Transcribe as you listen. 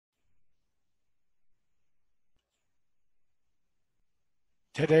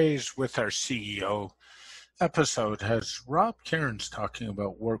Today's With Our CEO episode has Rob Cairns talking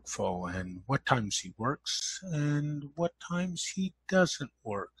about workflow and what times he works and what times he doesn't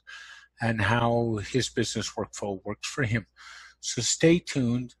work and how his business workflow works for him. So stay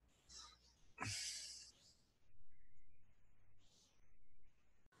tuned.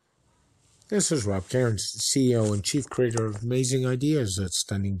 This is Rob Cairns, CEO and Chief Creator of Amazing Ideas at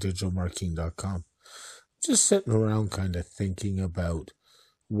StunningDigitalMarketing.com. Just sitting around kind of thinking about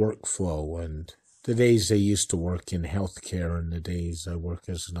workflow and the days I used to work in healthcare and the days I work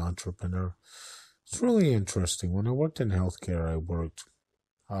as an entrepreneur. It's really interesting. When I worked in healthcare, I worked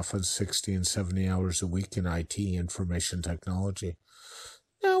often 60 and 70 hours a week in IT, information technology.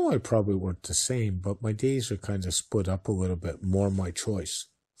 Now I probably work the same, but my days are kind of split up a little bit, more my choice.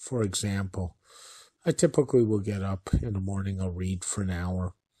 For example, I typically will get up in the morning, I'll read for an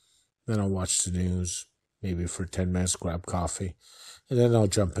hour, then I'll watch the news, maybe for 10 minutes, grab coffee, and then I'll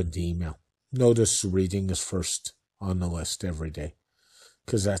jump into email. Notice reading is first on the list every day,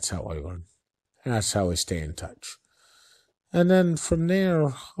 because that's how I learn. And that's how I stay in touch. And then from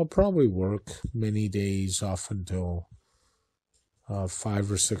there, I'll probably work many days off until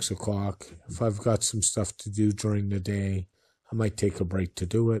 5 or 6 o'clock. If I've got some stuff to do during the day, I might take a break to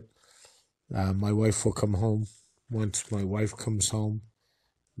do it. My wife will come home. Once my wife comes home,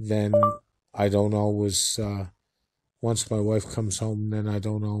 then I don't always, once my wife comes home, then I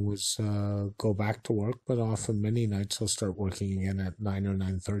don't always go back to work, but often many nights I'll start working again at 9 or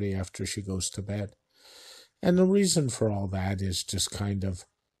 9:30 after she goes to bed. And the reason for all that is just kind of,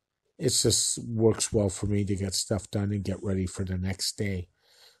 it just works well for me to get stuff done and get ready for the next day.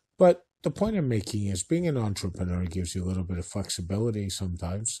 But the point I'm making is being an entrepreneur gives you a little bit of flexibility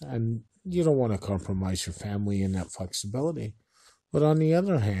sometimes, and you don't want to compromise your family in that flexibility. But on the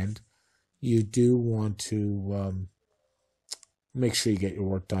other hand, you do want to make sure you get your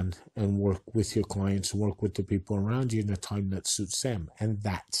work done and work with your clients and work with the people around you in a time that suits them. And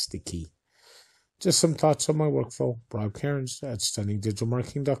that's the key. Just some thoughts on my workflow. Rob Cairns at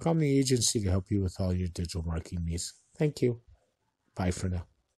StunningDigitalMarketing.com, the agency to help you with all your digital marketing needs. Thank you. Bye for now.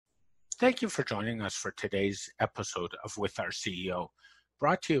 Thank you for joining us for today's episode of With Our CEO,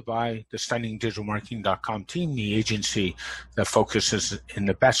 brought to you by the StunningDigitalMarketing.com team, the agency that focuses in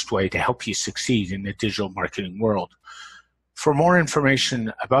the best way to help you succeed in the digital marketing world. For more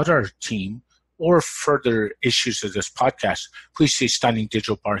information about our team or further issues of this podcast, please see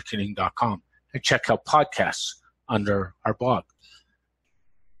StunningDigitalMarketing.com and check out podcasts under our blog.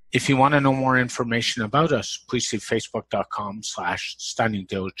 If you want to know more information about us, please see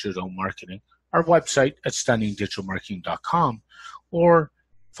Facebook.com/StunningDigitalMarketing, our website at StunningDigitalMarketing.com, or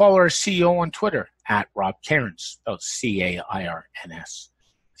follow our CEO on Twitter at Rob Cairns, spelled Cairns.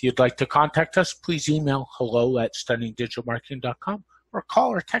 If you'd like to contact us, please email hello@StunningDigitalMarketing.com or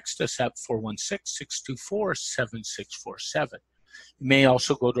call or text us at 416-624-7647. You may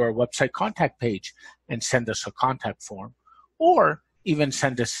also go to our website contact page and send us a contact form, or even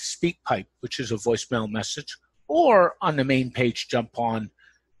send us a speak pipe, which is a voicemail message, or on the main page, jump on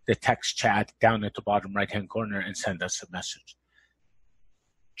the text chat down at the bottom right-hand corner and send us a message.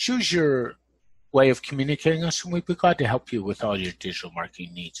 Choose your way of communicating us, and we'd be glad to help you with all your digital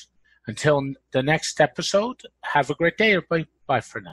marketing needs. Until the next episode, have a great day, everybody. Bye for now.